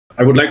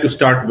I would like to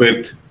start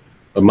with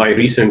my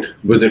recent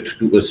visit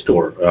to a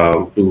store,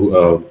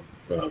 to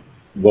a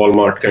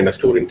Walmart kind of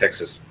store in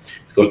Texas.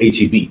 It's called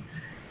H-E-B.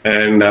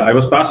 And I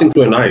was passing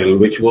through an aisle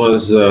which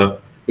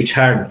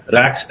had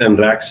racks and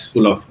racks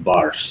full of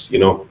bars,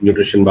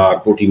 nutrition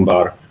bar, protein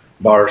bar,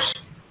 bars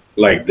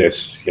like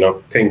this,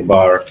 Think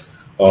bar,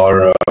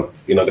 or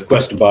the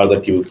Quest bar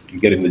that you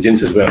get in the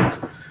gyms as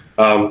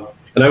well.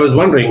 And I was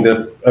wondering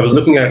that I was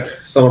looking at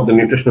some of the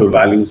nutritional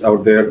values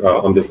out there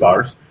on these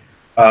bars.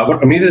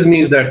 What amazes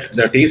me is that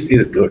the taste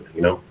is good.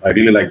 I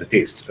really like the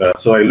taste.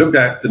 So I looked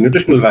at the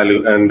nutritional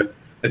value and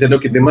I said,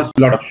 okay, there must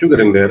be a lot of sugar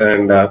in there,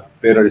 and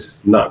there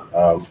is none.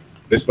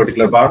 This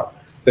particular bar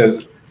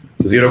says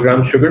 0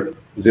 grams sugar,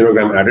 0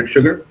 gram added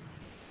sugar.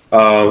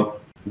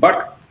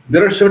 But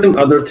there are certain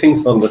other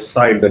things on the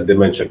side that they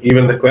mention.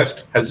 Even the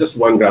Quest has just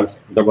 1 gram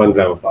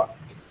of bar,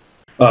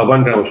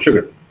 1 gram of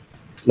sugar.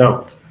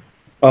 Now,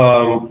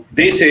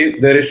 they say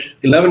there is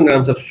 11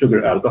 grams of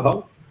sugar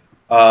alcohol.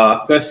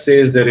 Quest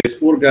says there is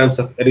 4 grams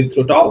of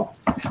erythritol.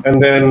 And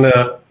then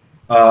the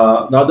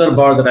other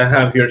bar that I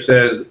have here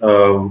says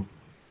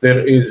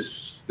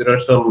there are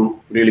some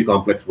really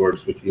complex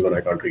words which even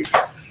I can't read.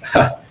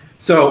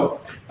 So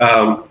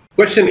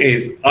question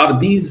is, are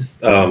these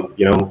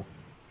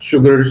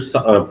sugar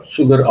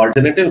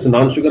alternatives,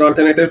 non-sugar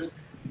alternatives,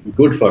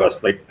 good for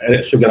us, like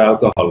sugar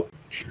alcohol?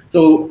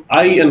 So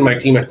I and my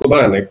team at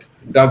Kobaranek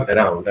dug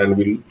around and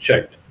we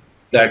checked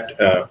that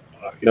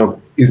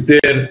is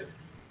there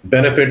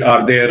benefit,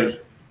 are there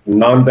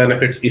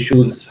non-benefits,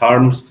 issues,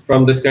 harms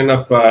from this kind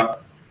of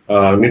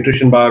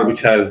nutrition bar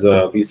which has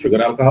these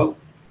sugar alcohol?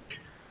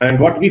 And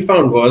what we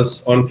found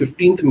was on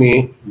 15th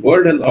May,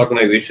 World Health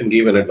Organization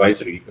gave an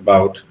advisory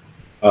about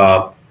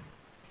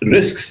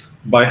risks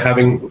by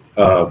having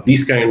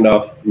these kind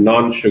of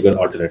non-sugar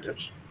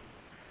alternatives.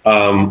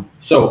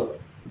 So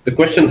the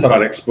question for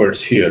our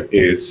experts here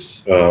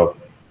is,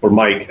 for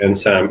Mike and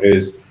Sam,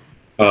 is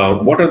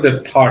what are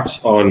their thoughts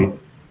on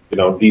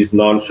these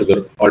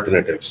non-sugar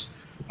alternatives,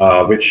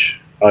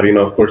 which are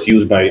of course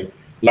used by a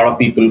lot of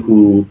people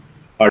who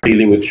are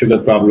dealing with sugar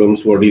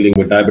problems, who are dealing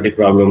with diabetic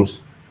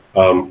problems.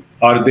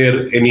 Are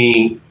there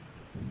any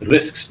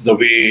risks the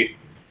way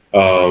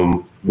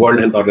World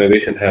Health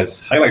Organization has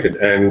highlighted?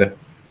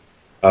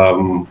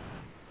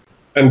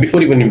 And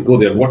before even you go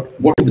there,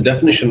 what is the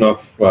definition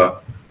of a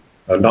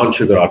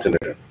non-sugar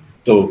alternative?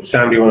 So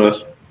Sam, do you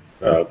want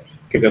to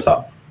kick us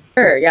off?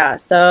 Sure, yeah.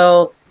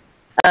 So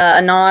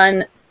a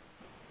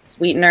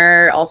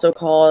non-sweetener, also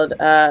called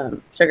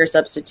sugar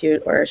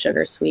substitute or a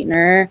sugar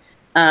sweetener,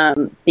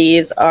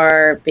 these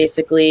are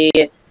basically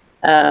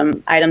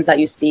items that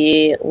you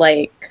see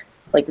like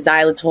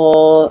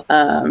xylitol.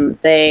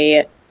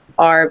 They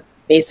are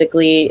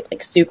basically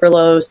like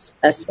sucralose,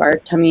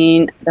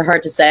 aspartame, they're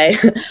hard to say,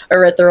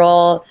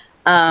 erythritol,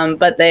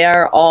 but they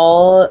are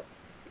all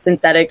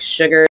synthetic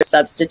sugar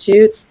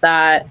substitutes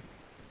that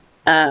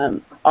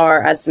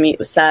are, as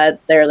Samit said,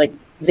 they're like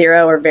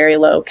 0 or very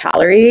low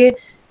calorie,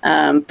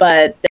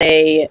 but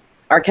they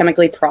are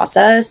chemically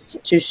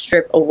processed to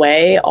strip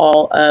away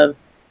all of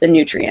the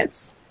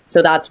nutrients.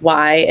 So that's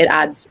why it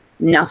adds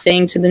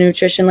nothing to the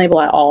nutrition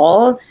label at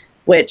all,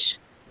 which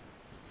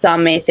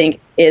some may think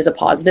is a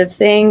positive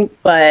thing,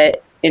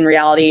 but in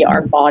reality,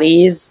 our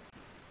bodies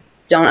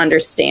don't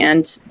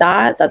understand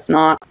that. That's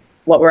not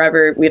what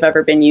we've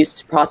ever been used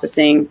to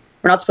processing.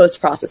 We're not supposed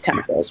to process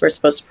chemicals. We're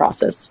supposed to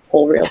process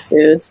whole, real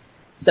foods.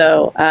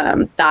 So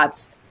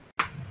that's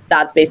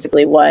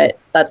basically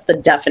that's the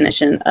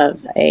definition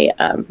of a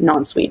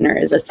non-sweetener,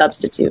 is a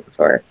substitute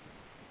for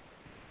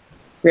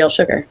real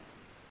sugar.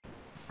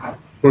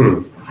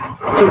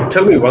 So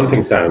tell me one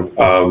thing, Sam.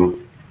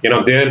 When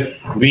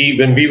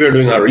we were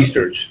doing our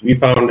research, we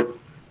found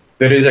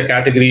there is a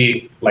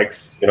category like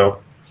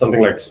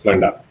something like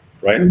Splenda,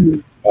 right?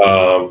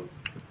 Mm-hmm.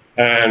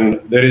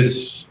 And there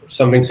is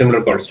something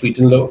similar called Sweet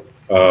and Low.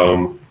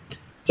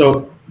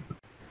 So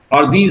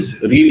are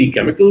these really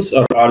chemicals,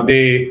 or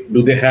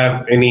do they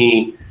have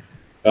any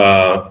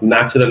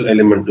natural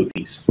element to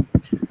these?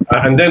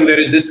 And then there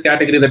is this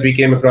category that we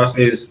came across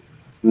is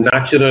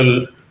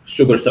natural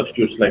sugar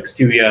substitutes like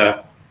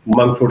stevia,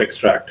 monk fruit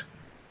extract.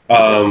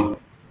 So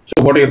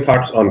what are your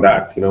thoughts on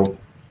that?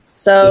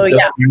 So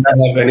does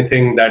Splenda have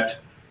anything that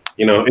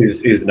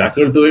is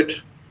natural to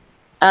it?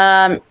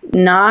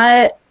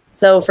 Not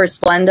so for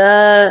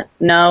Splenda.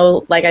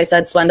 No, like I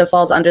said, Splenda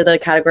falls under the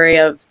category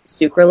of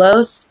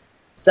sucralose.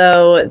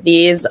 So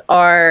these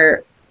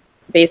are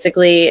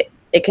basically,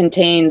 it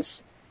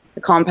contains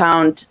the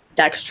compound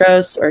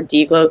dextrose or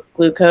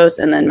D-glucose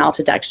and then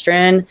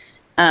maltodextrin,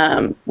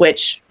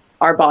 which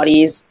our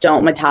bodies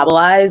don't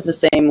metabolize the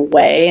same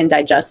way and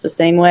digest the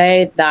same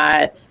way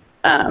that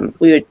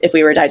we would if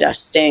we were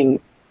digesting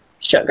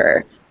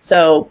sugar.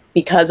 So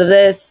because of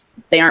this,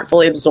 they aren't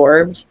fully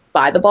absorbed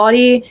by the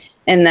body.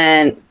 And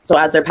then, so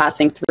as they're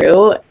passing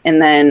through,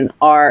 and then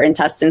our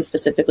intestine,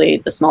 specifically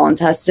the small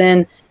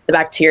intestine, the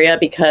bacteria,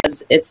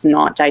 because it's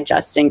not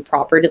digesting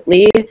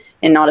properly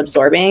and not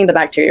absorbing, the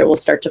bacteria will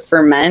start to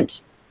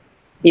ferment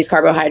these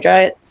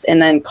carbohydrates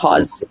and then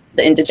cause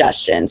the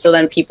indigestion. So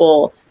then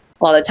people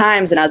a lot of the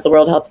times, and as the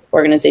World Health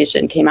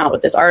Organization came out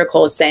with this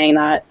article saying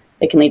that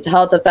it can lead to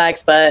health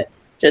effects, but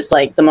just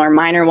like the more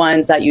minor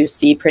ones that you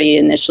see pretty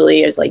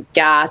initially is like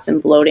gas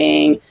and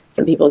bloating.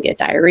 Some people get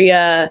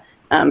diarrhea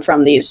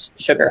from these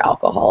sugar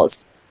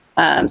alcohols.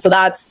 So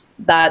that's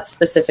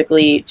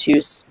specifically to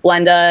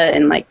Splenda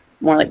and like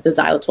more like the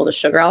xylitol, the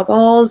sugar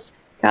alcohols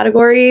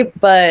category.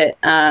 But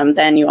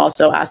then you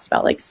also asked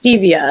about like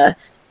stevia,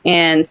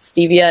 and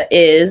stevia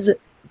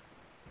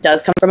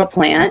does come from a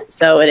plant,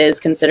 so it is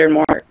considered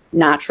more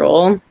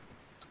natural,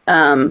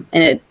 and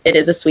it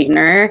is a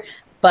sweetener.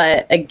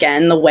 But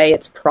again, the way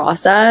it's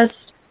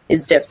processed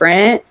is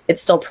different.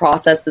 It's still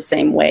processed the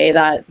same way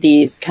that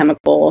these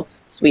chemical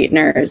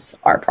sweeteners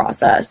are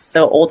processed.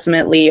 So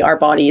ultimately, our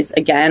bodies,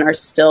 again, are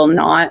still we're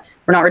not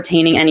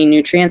retaining any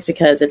nutrients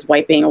because it's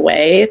wiping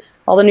away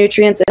all the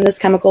nutrients in this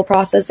chemical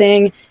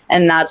processing.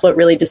 And that's what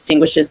really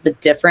distinguishes the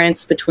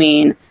difference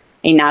between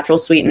a natural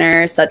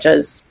sweetener, such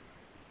as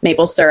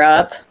maple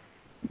syrup.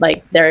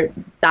 Like you're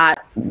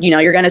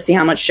going to see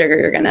how much sugar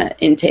you're going to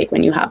intake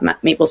when you have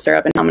maple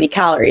syrup and how many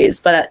calories,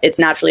 but it's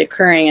naturally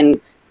occurring. And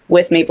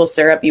with maple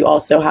syrup, you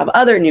also have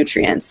other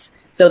nutrients.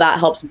 So that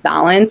helps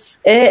balance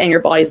it, and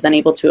your body's then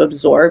able to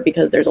absorb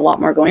because there's a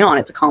lot more going on.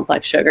 It's a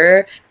complex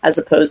sugar as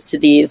opposed to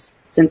these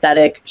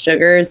synthetic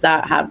sugars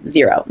that have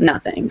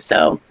nothing.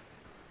 So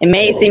it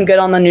may seem good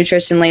on the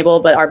nutrition label,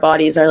 but our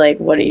bodies are like,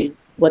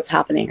 what's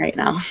happening right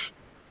now?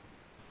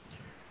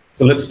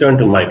 So let's turn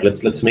to Mike.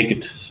 Let's make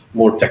it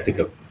more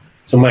technical.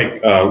 So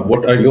Mike,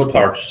 what are your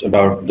thoughts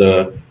about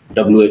the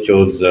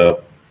WHO's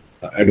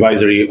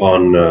advisory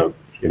on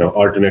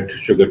alternate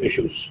sugar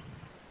tissues?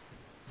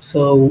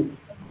 So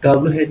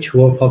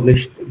WHO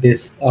published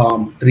this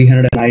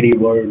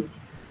 390-word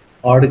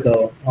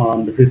article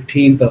on the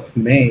 15th of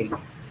May.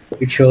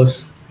 It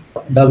shows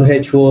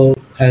WHO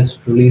has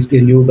released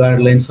a new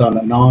guidelines on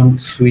a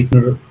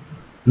non-sugar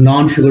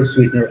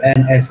sweetener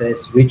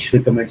NSS, which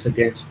recommends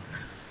against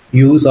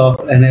use of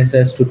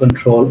NSS to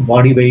control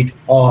body weight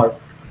or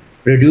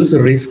reduce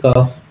the risk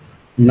of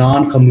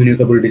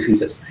non-communicable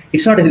diseases.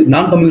 It's not a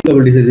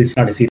non-communicable disease. It's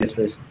not a serious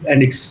risk,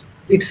 and it's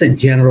a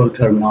general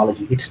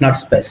terminology. It's not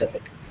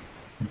specific.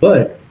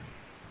 But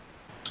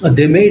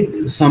they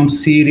made some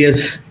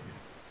serious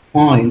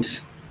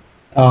points,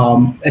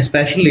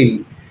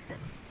 especially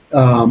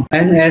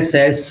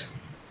NSS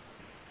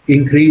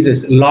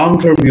increases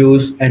long-term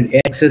use and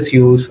excess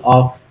use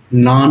of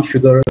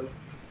non-sugar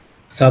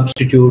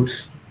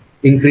substitutes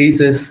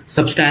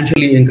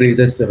substantially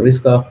increases the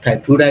risk of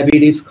type 2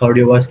 diabetes,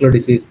 cardiovascular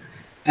disease,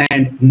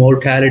 and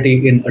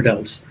mortality in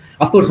adults.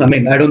 Of course, I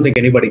mean, I don't think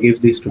anybody gives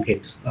these to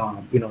kids,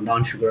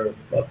 non-sugar,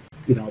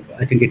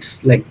 I think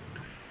it's like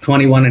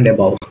 21 and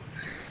above.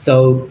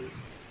 So,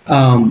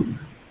 I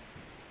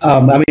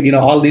mean,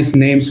 all these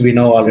names we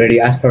know already: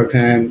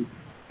 aspartame,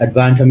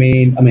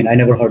 advantamine. I mean, I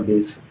never heard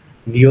this.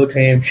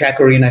 Neotame,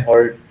 saccharin, I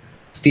heard.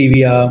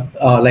 Stevia,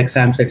 like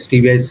Sam said,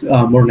 stevia is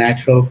more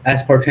natural.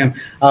 Aspartame.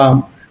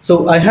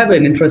 So I have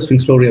an interesting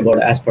story about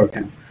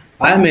aspartame.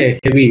 I'm a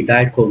heavy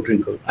Diet Coke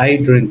drinker. I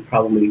drink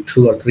probably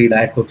 2 or 3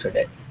 Diet Cokes a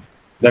day.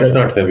 That's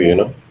not heavy,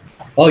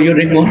 Oh, you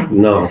drink more?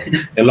 No.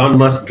 Elon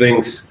Musk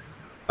drinks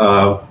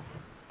up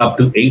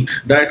to 8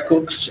 Diet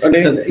Cokes a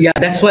day. So, yeah,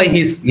 that's why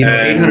he's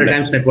 800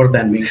 times net worth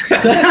than me.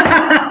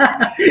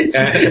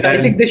 I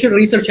think they should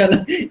research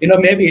on,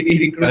 maybe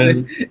it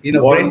increases,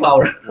 brain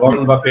power.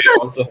 Warren Buffett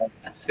also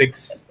has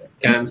 6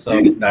 cans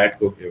of Diet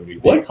Coke every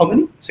day. What? How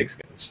many? 6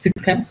 cans.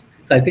 6 cans.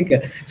 So I think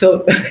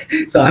so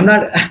I'm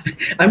not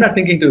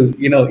thinking to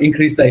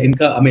increase the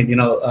income. I mean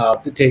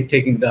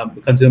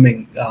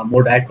consuming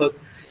more Diet Coke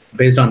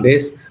based on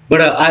this.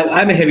 But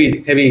I'm a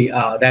heavy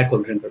Diet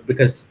Coke drinker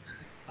because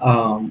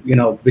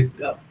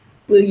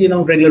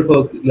regular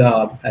Coke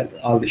has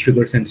all the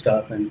sugars and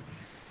stuff, and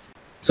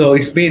so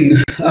it's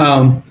been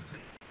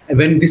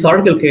when this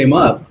article came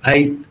up,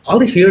 all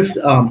these years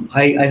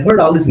I heard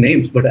all these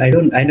names, but I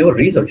never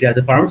researched. As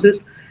a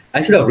pharmacist,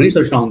 I should have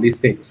researched on these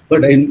things.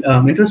 But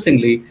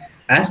interestingly,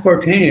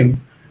 aspartame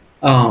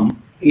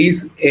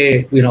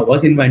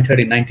was invented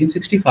in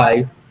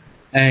 1965,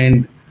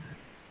 and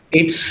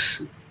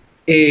it's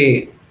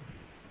a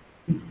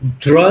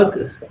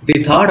drug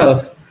they thought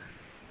of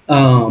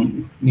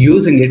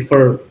using it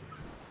for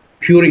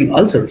curing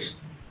ulcers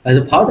as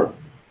a powder.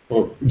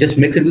 Just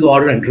mix it with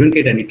water and drink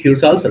it, and it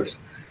cures ulcers.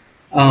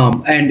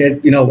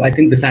 I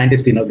think the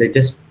scientists, they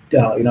just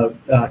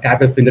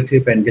tapped a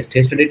fingertip and just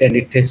tasted it, and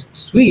it tastes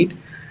sweet.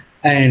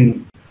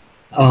 And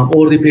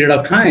over the period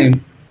of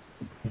time,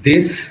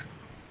 this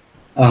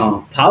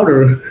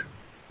powder,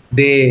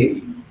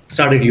 they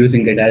started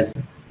using it as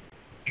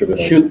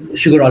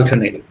sugar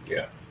alternative.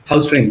 Yeah.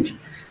 How strange.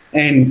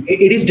 And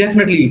it is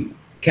definitely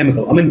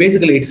chemical. I mean,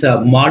 basically, it's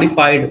a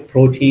modified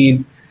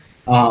protein.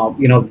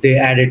 They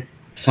added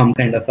some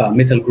kind of a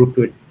methyl group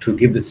to it to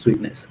give the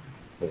sweetness.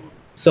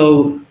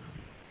 So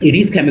it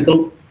is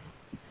chemical,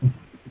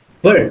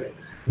 but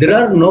there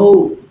are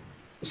no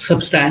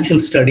substantial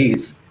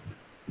studies.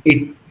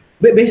 It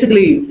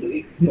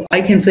basically,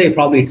 I can say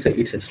probably it's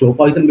a slow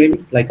poison,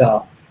 maybe like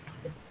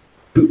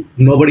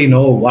nobody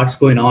know what's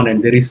going on,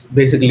 and there is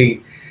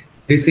basically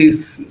this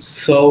is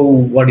so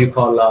what do you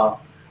call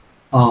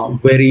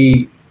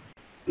very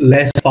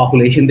less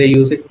population they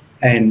use it,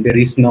 and there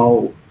is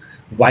no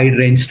wide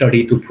range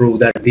study to prove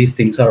that these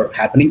things are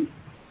happening.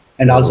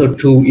 And also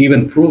to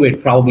even prove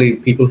it, probably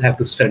people have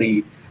to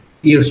study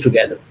years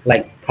together,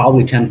 like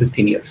probably 10,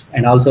 15 years.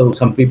 And also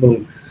some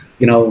people,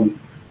 you know,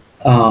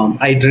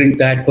 I drink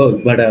Diet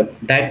Coke, but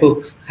Diet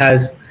Coke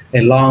has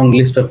a long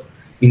list of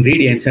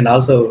ingredients, and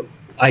also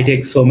I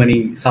take so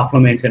many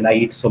supplements and I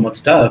eat so much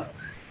stuff.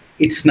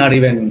 It's not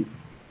even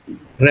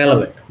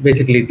relevant.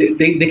 Basically,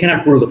 they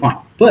cannot prove the point,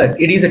 but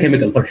it is a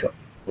chemical for sure.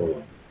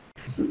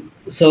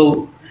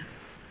 So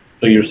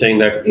you're saying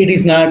that it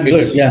is not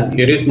good. Yeah,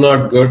 it is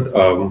not good,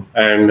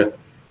 and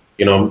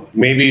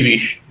maybe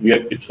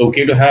it's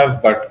okay to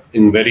have, but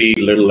in very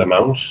little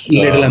amounts.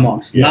 Little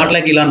amounts, not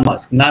like Elon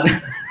Musk, not.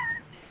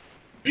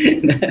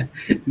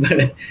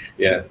 But,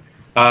 yeah.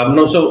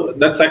 No, so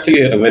that's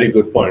actually a very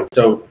good point.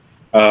 So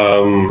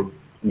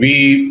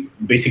we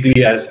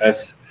basically,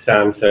 as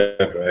Sam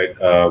said,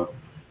 right,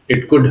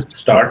 it could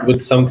start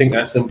with something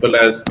as simple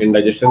as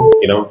indigestion.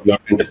 Your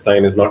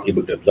intestine is not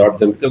able to absorb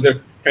them because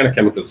they're kind of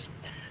chemicals.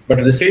 But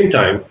at the same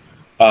time,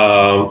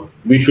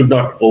 we should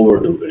not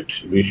overdo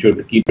it. We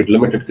should keep it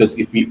limited, because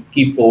if we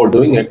keep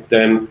overdoing it,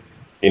 then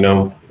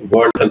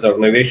World Health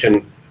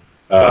Organization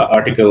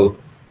article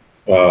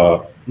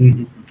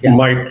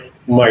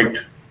might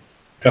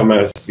come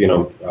as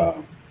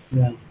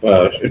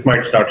it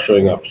might start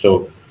showing up.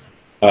 So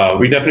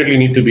we definitely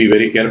need to be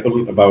very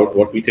careful about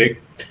what we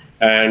take,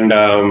 and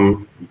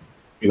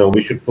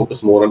we should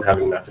focus more on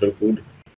having natural food.